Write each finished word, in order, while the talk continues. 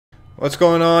What's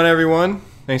going on, everyone?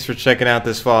 Thanks for checking out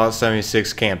this Fallout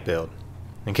 76 camp build.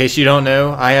 In case you don't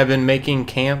know, I have been making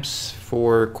camps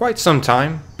for quite some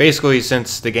time, basically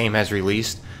since the game has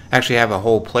released. I actually have a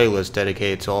whole playlist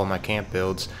dedicated to all my camp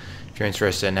builds. If you're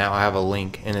interested in that, I'll have a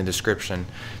link in the description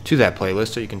to that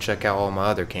playlist so you can check out all my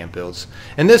other camp builds.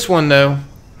 In this one, though,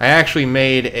 I actually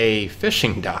made a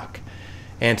fishing dock.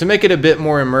 And to make it a bit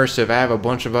more immersive, I have a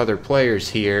bunch of other players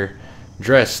here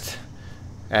dressed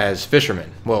as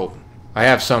fishermen. Well, I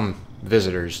have some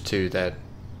visitors too that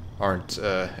aren't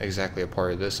exactly a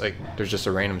part of this. Like, there's just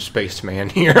a random spaceman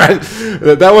here.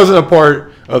 That wasn't a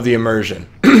part of the immersion.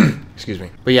 Excuse me.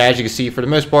 But yeah, as you can see, for the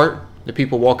most part, the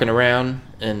people walking around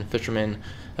in fisherman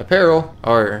apparel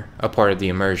are a part of the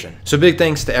immersion. So big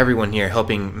thanks to everyone here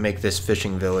helping make this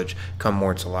fishing village come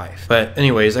more to life. But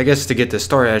anyways, I guess to get this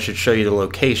started, I should show you the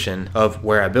location of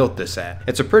where I built this at.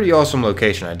 It's a pretty awesome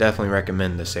location. I definitely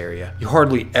recommend this area. You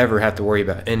hardly ever have to worry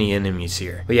about any enemies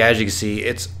here. But yeah, as you can see,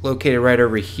 it's located right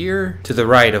over here to the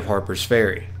right of Harper's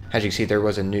Ferry. As you can see, there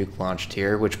was a nuke launched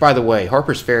here, which, by the way,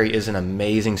 Harper's Ferry is an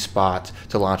amazing spot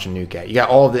to launch a nuke at. You got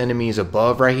all of the enemies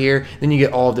above right here, then you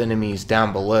get all of the enemies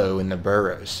down below in the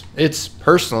burrows. It's,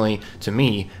 personally, to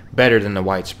me, better than the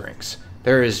White Springs.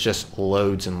 There is just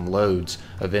loads and loads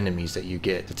of enemies that you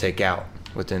get to take out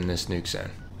within this nuke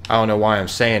zone. I don't know why I'm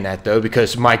saying that, though,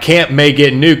 because my camp may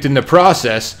get nuked in the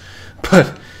process.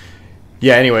 But,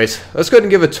 yeah, anyways, let's go ahead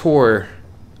and give a tour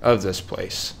of this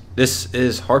place. This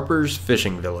is Harper's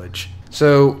Fishing Village.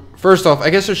 So, first off, I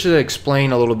guess I should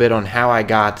explain a little bit on how I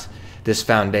got this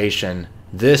foundation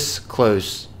this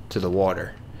close to the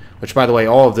water. Which, by the way,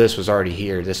 all of this was already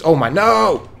here. This, oh my,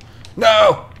 no!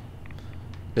 No!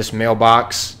 This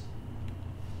mailbox.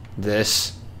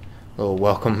 This little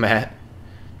welcome mat.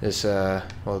 This,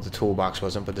 well, the toolbox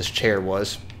wasn't, but this chair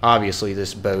was. Obviously,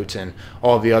 this boat and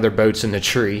all the other boats in the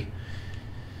tree.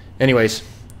 Anyways,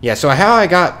 yeah, so how I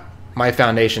got my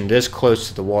foundation this close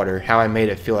to the water, how I made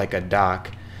it feel like a dock,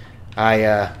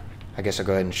 I guess I'll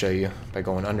go ahead and show you by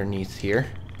going underneath here.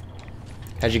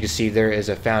 As you can see, there is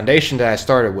a foundation that I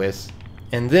started with,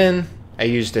 and then I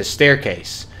used a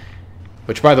staircase,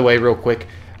 which, by the way, real quick,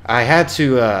 I had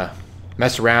to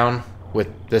mess around with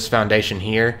this foundation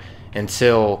here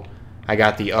until I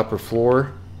got the upper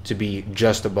floor to be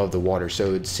just above the water, so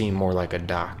it would seem more like a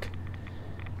dock.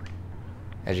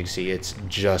 As you can see, it's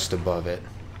just above it.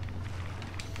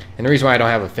 And the reason why I don't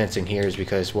have a fencing here is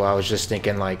because, well, I was just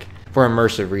thinking, like, for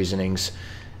immersive reasonings,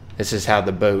 this is how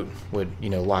the boat would, you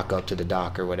know, lock up to the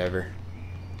dock or whatever.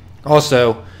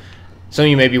 Also, some of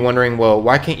you may be wondering, well,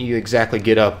 why can't you exactly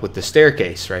get up with the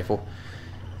staircase rifle?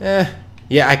 Yeah,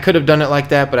 I could have done it like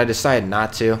that, but I decided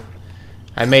not to.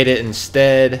 I made it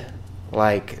instead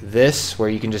like this, where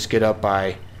you can just get up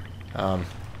by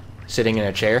sitting in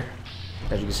a chair,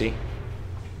 as you can see.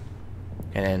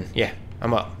 And then, yeah,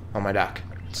 I'm up on my dock.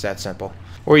 It's that simple.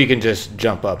 Or you can just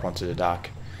jump up onto the dock.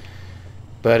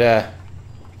 But,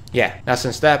 yeah, now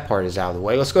since that part is out of the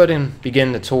way, let's go ahead and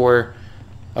begin the tour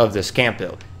of this camp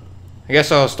build. I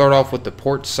guess I'll start off with the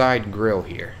port side grill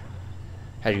here.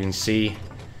 As you can see,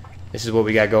 this is what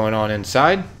we got going on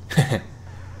inside.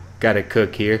 Got a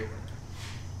cook here.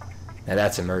 Now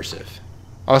that's immersive.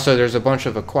 Also, there's a bunch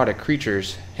of aquatic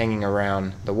creatures hanging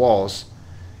around the walls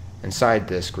inside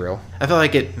this grill. I felt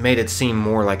like it made it seem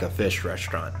more like a fish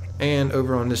restaurant. And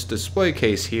over on this display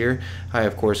case here, I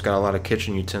of course got a lot of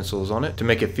kitchen utensils on it to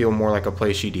make it feel more like a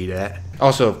place you'd eat at.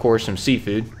 Also, of course, some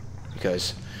seafood,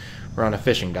 because we're on a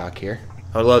fishing dock here.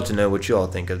 I'd love to know what you all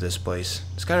think of this place.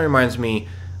 This kind of reminds me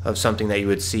of something that you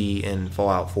would see in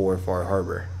Fallout 4 Far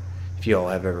Harbor, if you all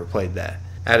have ever played that.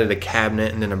 Added a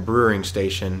cabinet and then a brewing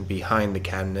station behind the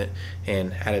cabinet,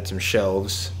 and added some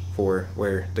shelves for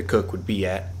where the cook would be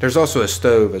at. There's also a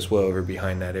stove as well over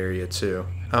behind that area too.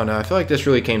 I don't know, I feel like this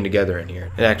really came together in here.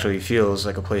 It actually feels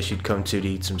like a place you'd come to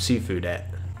eat some seafood at.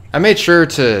 I made sure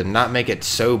to not make it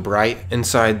so bright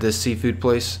inside this seafood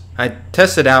place. I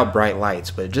tested out bright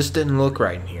lights, but it just didn't look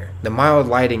right in here. The mild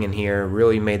lighting in here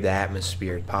really made the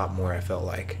atmosphere pop more, I felt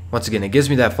like. Once again, it gives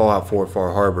me that Fallout 4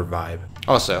 Far Harbor vibe.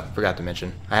 Also, forgot to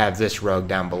mention, I have this rug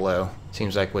down below.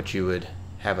 Seems like what you would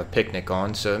have a picnic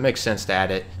on, so it makes sense to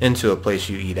add it into a place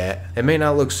you eat at. It may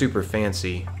not look super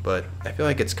fancy, but I feel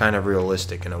like it's kind of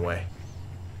realistic in a way.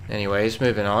 Anyways,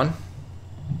 moving on.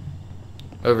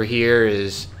 Over here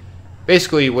is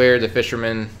basically where the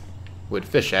fishermen would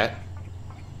fish at.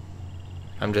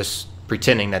 I'm just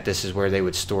pretending that this is where they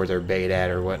would store their bait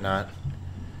at or whatnot.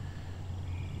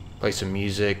 Play some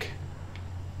music.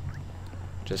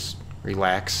 Just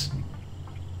relax.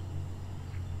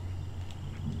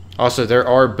 Also, there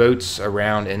are boats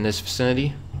around in this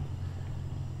vicinity,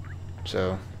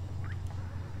 so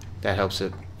that helps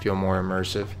it feel more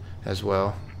immersive as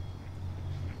well.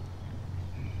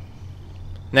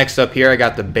 Next up here, I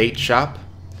got the bait shop.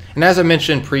 And as I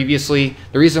mentioned previously,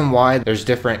 the reason why there's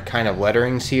different kind of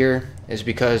letterings here is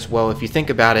because, well, if you think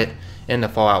about it, in the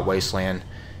Fallout Wasteland,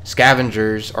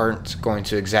 scavengers aren't going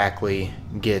to exactly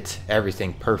get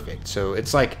everything perfect. So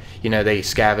it's like, you know, they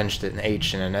scavenged an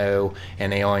H and an O,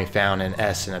 and they only found an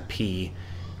S and a P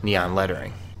neon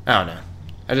lettering. I don't know.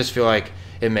 I just feel like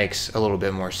it makes a little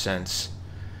bit more sense.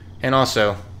 And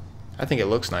also, I think it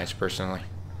looks nice personally.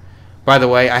 By the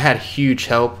way, I had huge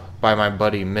help by my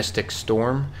buddy Mystic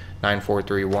Storm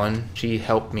 9431. She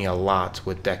helped me a lot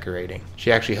with decorating.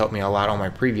 She actually helped me a lot on my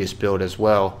previous build as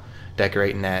well,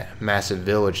 decorating that massive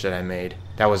village that I made.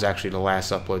 That was actually the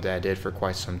last upload that I did for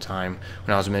quite some time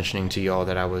when I was mentioning to y'all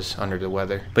that I was under the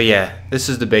weather. But yeah, this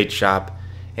is the bait shop,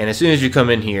 and as soon as you come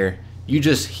in here, you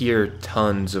just hear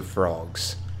tons of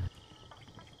frogs.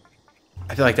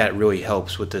 I feel like that really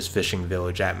helps with this fishing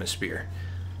village atmosphere.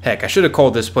 Heck, I should have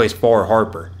called this place Far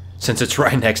Harper, since it's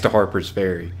right next to Harper's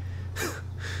Ferry.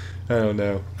 I don't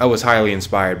know. I was highly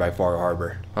inspired by Far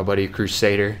Harbor. My buddy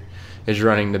Crusader is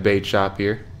running the bait shop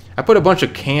here. I put a bunch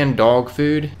of canned dog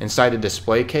food inside the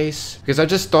display case because I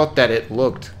just thought that it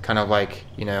looked kind of like,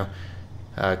 you know,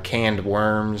 canned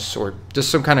worms or just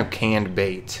some kind of canned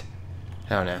bait.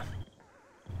 I don't know.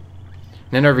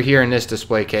 And then over here in this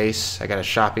display case, I got a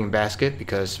shopping basket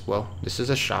because, well, this is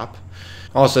a shop.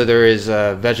 Also, there is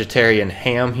a vegetarian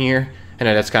ham here. I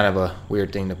know that's kind of a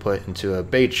weird thing to put into a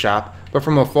bait shop, but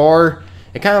from afar,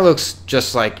 it kind of looks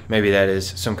just like maybe that is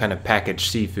some kind of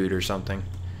packaged seafood or something.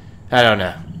 I don't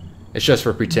know. It's just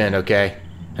for pretend, okay?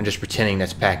 I'm just pretending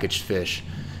that's packaged fish.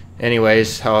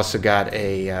 Anyways, I also got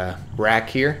a rack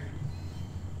here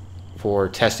for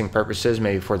testing purposes,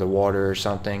 maybe for the water or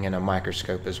something, and a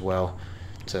microscope as well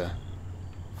to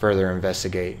further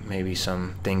investigate maybe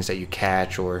some things that you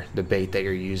catch or the bait that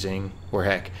you're using, or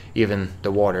heck, even the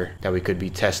water that we could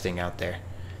be testing out there.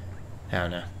 I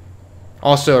don't know.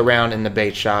 Also around in the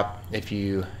bait shop, if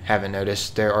you haven't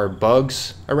noticed, there are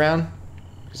bugs around,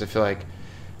 because I feel like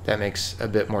that makes a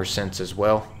bit more sense as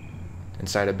well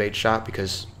inside a bait shop,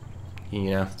 because,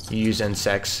 you know, you use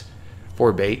insects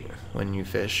for bait when you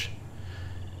fish.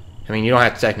 I mean, you don't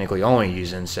have to technically only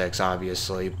use insects,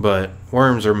 obviously, but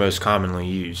worms are most commonly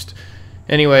used.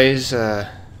 Anyways,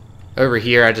 over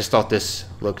here, I just thought this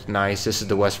looked nice. This is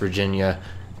the West Virginia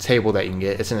table that you can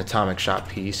get. It's an Atomic Shop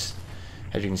piece.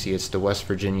 As you can see, it's the West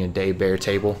Virginia Day Bear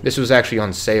table. This was actually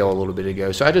on sale a little bit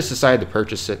ago, so I just decided to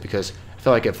purchase it because I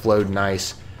feel like it flowed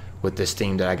nice with this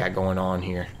theme that I got going on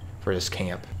here for this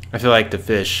camp. I feel like the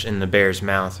fish in the bear's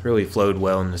mouth really flowed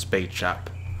well in this bait shop.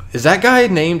 Is that guy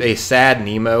named a Sad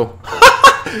Nemo?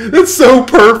 That's so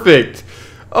perfect.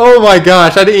 Oh my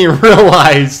gosh, I didn't even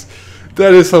realize.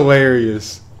 That is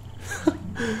hilarious.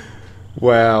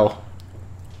 Wow.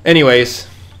 Anyways,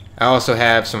 I also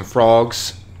have some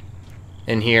frogs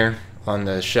in here on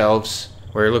the shelves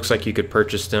where it looks like you could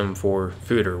purchase them for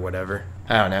food or whatever.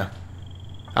 I don't know.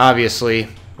 Obviously,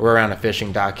 we're around a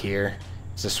fishing dock here.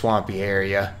 It's a swampy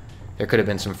area. There could have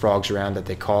been some frogs around that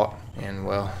they caught, and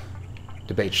well,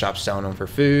 the bait shop's selling them for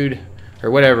food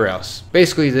or whatever else.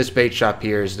 Basically, this bait shop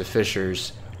here is the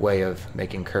fishers' way of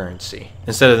making currency,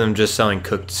 instead of them just selling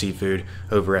cooked seafood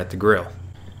over at the grill.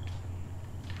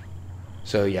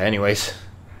 So yeah, anyways,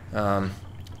 I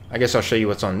guess I'll show you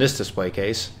what's on this display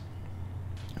case.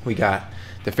 We got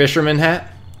the fisherman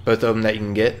hat, both of them that you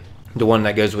can get. The one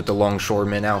that goes with the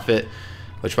longshoreman outfit,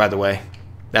 which, by the way,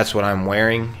 that's what I'm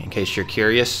wearing in case you're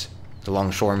curious, the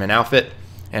longshoreman outfit.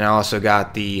 And I also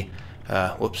got the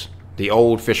the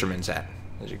old fisherman's hat,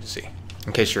 as you can see,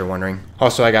 in case you're wondering.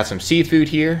 Also, I got some seafood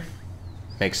here.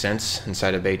 Makes sense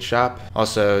inside a bait shop.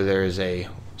 Also, there's a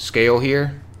scale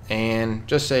here and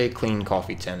just a clean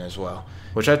coffee tin as well,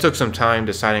 which I took some time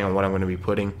deciding on what I'm going to be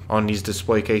putting on these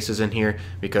display cases in here,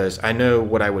 because I know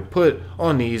what I would put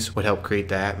on these would help create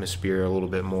the atmosphere a little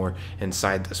bit more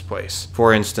inside this place.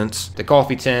 For instance, the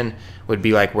coffee tin would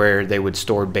be like where they would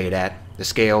store bait at. The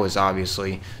scale is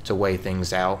obviously to weigh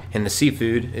things out, and the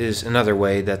seafood is another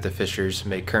way that the fishers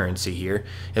make currency here.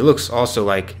 It looks also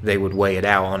like they would weigh it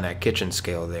out on that kitchen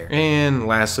scale there. And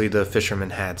lastly, the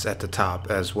fisherman hats at the top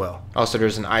as well. Also,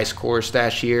 there's an ice core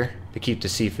stash here to keep the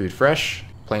seafood fresh.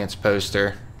 Plants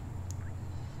poster,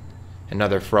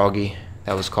 another froggy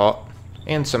that was caught,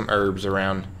 and some herbs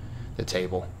around the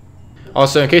table.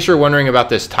 Also, in case you're wondering about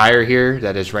this tire here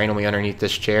that is randomly underneath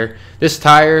this chair, this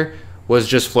tire was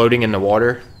just floating in the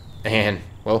water, and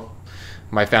well,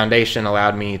 my foundation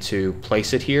allowed me to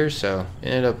place it here, so it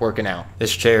ended up working out.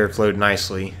 This chair flowed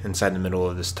nicely inside the middle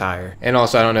of this tire. And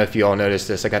also, I don't know if you all noticed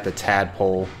this, I got the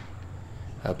tadpole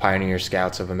Pioneer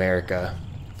Scouts of America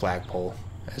flagpole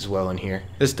as well in here.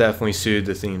 This definitely suited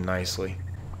the theme nicely.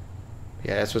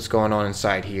 Yeah, that's what's going on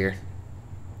inside here.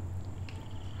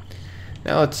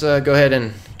 Now let's go ahead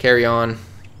and carry on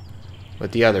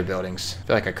with the other buildings. I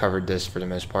feel like I covered this for the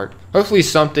most part. Hopefully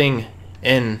something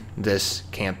in this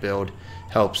camp build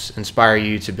helps inspire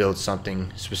you to build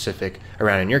something specific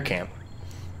around in your camp.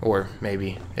 Or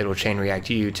maybe it'll chain react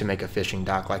you to make a fishing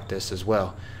dock like this as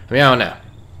well. I mean, I don't know.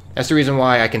 That's the reason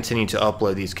why I continue to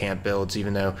upload these camp builds,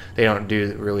 even though they don't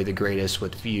do really the greatest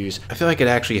with views. I feel like it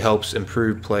actually helps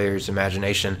improve players'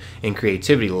 imagination and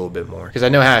creativity a little bit more. Because I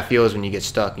know how it feels when you get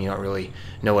stuck and you don't really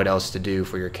know what else to do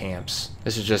for your camps.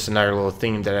 This is just another little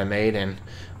theme that I made, and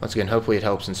once again, hopefully it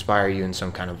helps inspire you in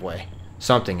some kind of way.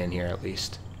 Something in here at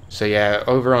least. So yeah,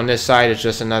 over on this side is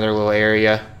just another little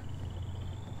area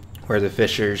where the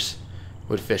fishers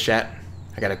would fish at.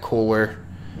 I got a cooler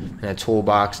and a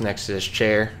toolbox next to this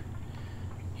chair.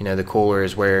 You know, the cooler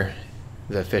is where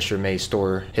the fisher may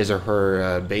store his or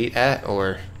her bait at,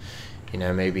 or you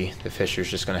know, maybe the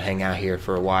fisher's just going to hang out here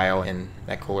for a while and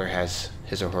that cooler has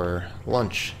his or her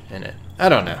lunch in it. I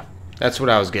don't know. That's what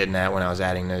I was getting at when I was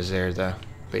adding those there though.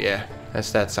 But yeah,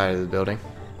 that's that side of the building.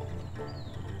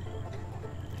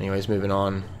 Anyways, moving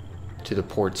on to the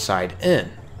port side inn.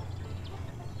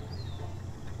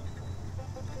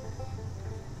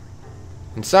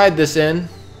 Inside this inn,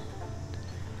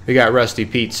 we got Rusty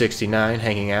Pete 69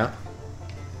 hanging out,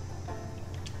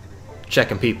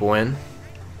 checking people in.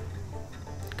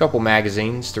 A couple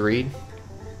magazines to read.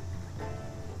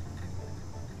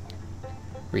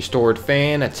 Restored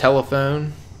fan, a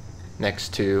telephone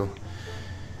next to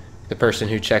the person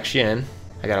who checks you in.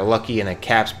 I got a Lucky and a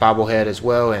Caps bobblehead as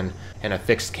well, and a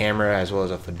fixed camera as well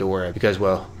as a fedora. Because,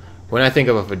 well, when I think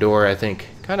of a fedora, I think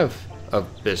kind of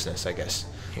business, I guess.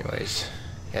 Anyways,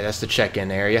 yeah, that's the check-in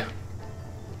area.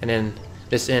 And then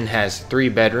this inn has 3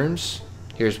 bedrooms.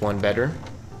 Here's one bedroom.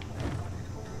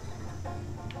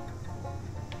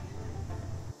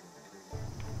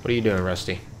 What are you doing,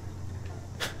 Rusty?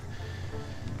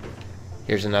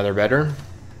 Here's another bedroom.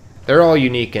 They're all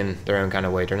unique in their own kind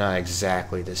of way. They're not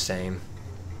exactly the same.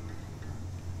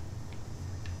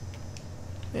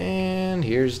 And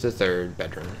here's the 3rd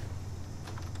bedroom.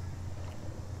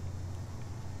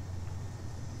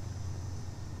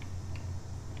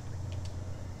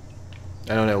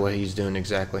 I don't know what he's doing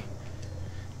exactly.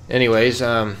 Anyways,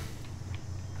 yeah,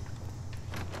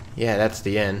 that's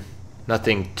the inn.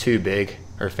 Nothing too big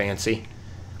or fancy,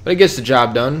 but it gets the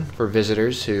job done for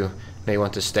visitors who may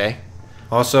want to stay.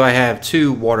 Also, I have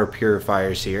 2 water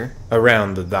purifiers here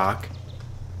around the dock.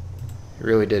 It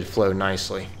really did flow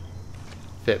nicely.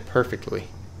 Fit perfectly.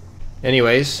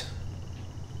 Anyways,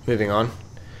 moving on.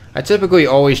 I typically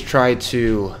always try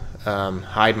to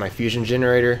hide my fusion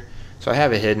generator. So I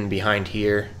have it hidden behind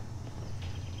here,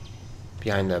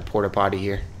 behind the porta potty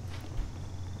here.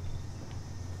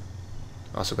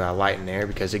 Also got a light in there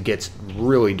because it gets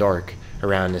really dark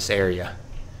around this area.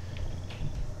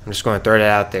 I'm just going to throw that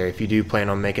out there. If you do plan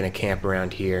on making a camp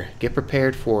around here, get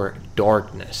prepared for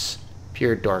darkness,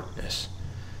 pure darkness.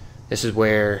 This is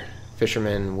where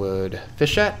fishermen would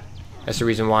fish at. That's the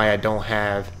reason why I don't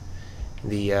have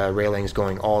the railings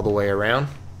going all the way around.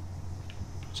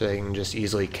 So they can just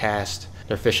easily cast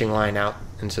their fishing line out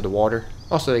into the water.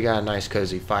 Also, they got a nice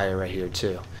cozy fire right here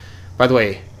too. By the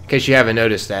way, in case you haven't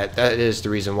noticed that is the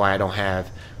reason why I don't have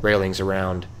railings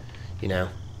around, you know,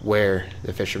 where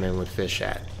the fishermen would fish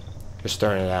at. Just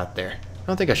throwing it out there. I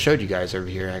don't think I showed you guys over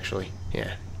here actually.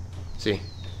 Yeah. See?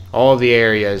 All of the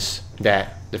areas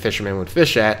that the fishermen would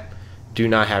fish at do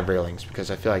not have railings because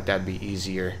I feel like that'd be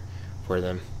easier for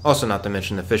them. Also, not to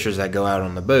mention the fishers that go out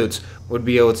on the boats would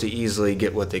be able to easily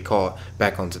get what they call it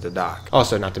back onto the dock.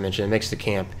 Also, not to mention it makes the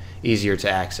camp easier to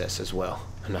access as well.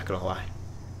 I'm not gonna lie.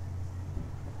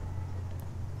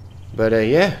 But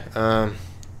yeah,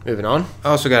 moving on. I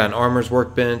also got an armor's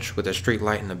workbench with a street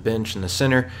light and a bench in the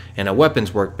center and a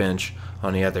weapons workbench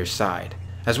on the other side,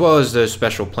 as well as those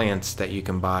special plants that you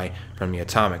can buy from the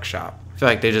atomic shop. I feel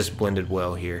like they just blended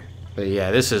well here. But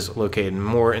yeah, this is located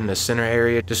more in the center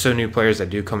area, just so new players that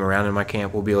do come around in my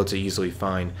camp will be able to easily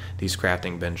find these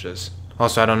crafting benches.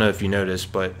 Also, I don't know if you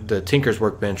noticed, but the Tinker's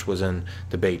workbench was in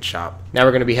the bait shop. Now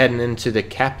we're going to be heading into the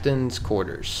captain's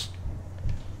quarters,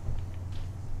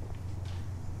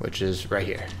 which is right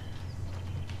here.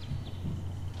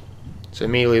 So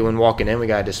immediately when walking in, we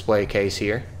got a display case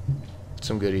here.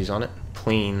 Some goodies on it.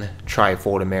 Clean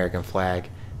trifold American flag.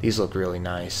 These look really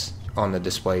nice on the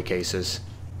display cases.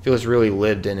 Feels really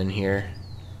lived in here,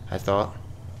 I thought.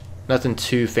 Nothing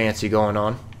too fancy going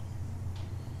on.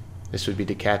 This would be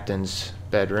the captain's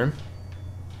bedroom.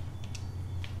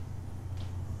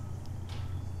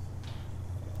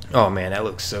 Oh man, that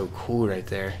looks so cool right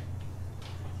there.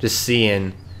 Just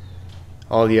seeing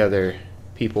all the other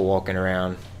people walking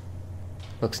around.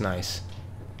 Looks nice.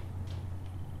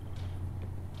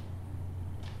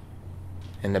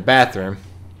 And the bathroom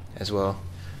as well.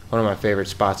 One of my favorite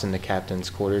spots in the captain's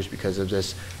quarters because of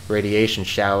this radiation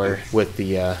shower with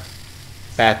the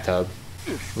bathtub.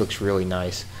 Looks really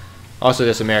nice. Also,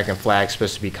 this American flag is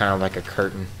supposed to be kind of like a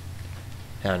curtain.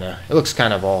 I don't know. It looks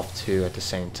kind of off too at the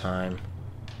same time.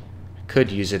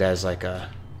 Could use it as like a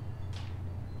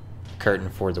curtain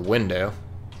for the window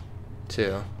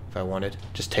too, if I wanted.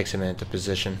 Just takes a minute to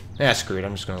position. Yeah, screw it.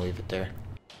 I'm just gonna leave it there.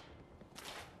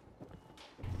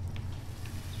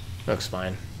 Looks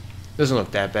fine. Doesn't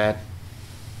look that bad.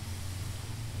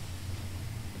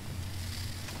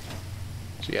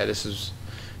 So yeah, this is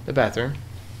the bathroom.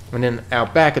 And then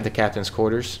out back at the captain's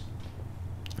quarters,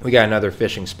 we got another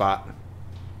fishing spot.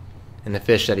 And the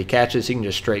fish that he catches, he can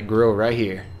just straight grill right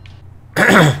here.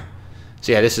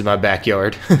 So yeah, this is my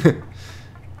backyard.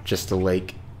 Just a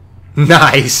lake.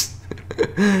 Nice!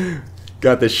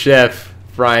 Got the chef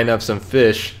frying up some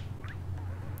fish.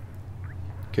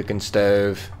 Cooking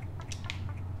stove.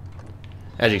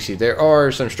 As you can see, there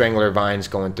are some strangler vines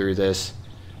going through this,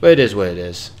 but it is what it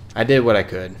is. I did what I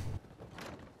could.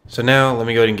 So now let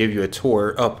me go ahead and give you a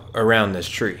tour up around this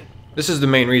tree. This is the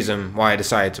main reason why I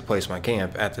decided to place my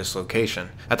camp at this location.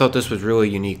 I thought this was really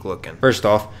unique looking. First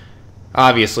off,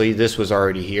 obviously this was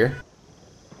already here.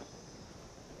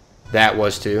 That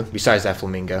was too, besides that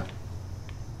flamingo.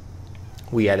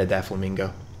 We added that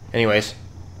flamingo. Anyways,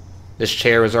 this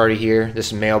chair was already here.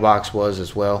 This mailbox was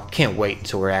as well. Can't wait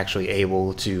until we're actually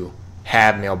able to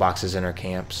have mailboxes in our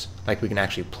camps. Like we can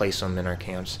actually place them in our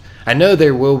camps. I know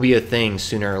there will be a thing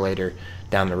sooner or later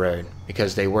down the road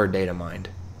because they were data mined.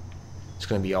 It's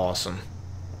going to be awesome.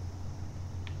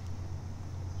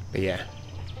 But yeah,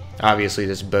 obviously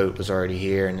this boat was already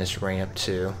here and this ramp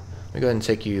too. Let me go ahead and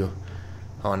take you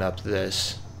on up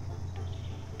this.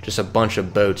 Just a bunch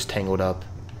of boats tangled up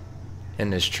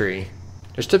in this tree.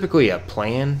 There's typically a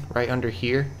plan right under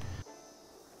here.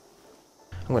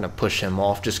 I'm going to push him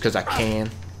off just because I can.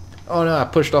 Oh no, I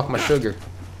pushed off my sugar.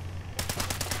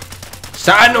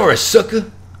 Sayonara,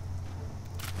 sucker!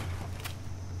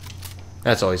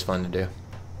 That's always fun to do.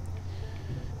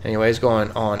 Anyways,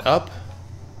 going on up.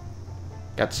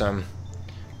 Got some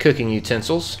cooking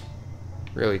utensils.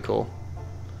 Really cool.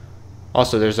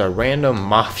 Also, there's a random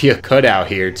mafia cutout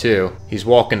here too. He's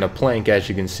walking the plank, as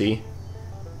you can see.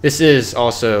 This is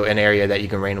also an area that you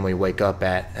can randomly wake up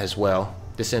at as well.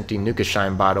 This empty Nuka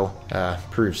Shine bottle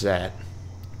proves that.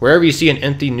 Wherever you see an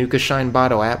empty Nuka Shine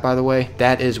bottle at, by the way,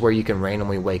 that is where you can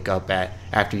randomly wake up at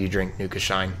after you drink Nuka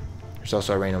Shine. There's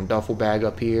also a random duffel bag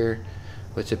up here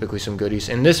with typically some goodies.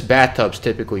 And this bathtub's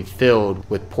typically filled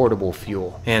with portable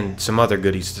fuel and some other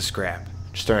goodies to scrap.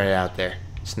 Just throwing it out there.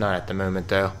 It's not at the moment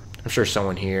though. I'm sure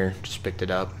someone here just picked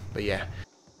it up, but yeah.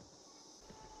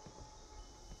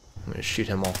 I'm gonna shoot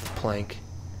him off the plank.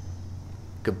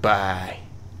 Goodbye.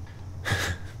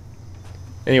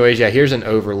 Anyways, yeah, here's an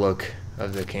overlook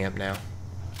of the camp now.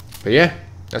 But yeah,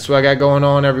 that's what I got going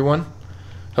on, everyone.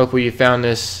 Hopefully you found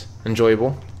this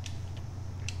enjoyable.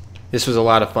 This was a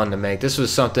lot of fun to make. This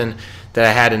was something that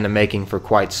I had in the making for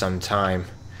quite some time.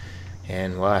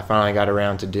 And, well, I finally got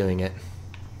around to doing it.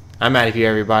 I'm out of here,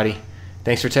 everybody.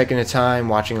 Thanks for taking the time,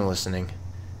 watching and listening.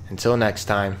 Until next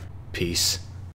time, peace.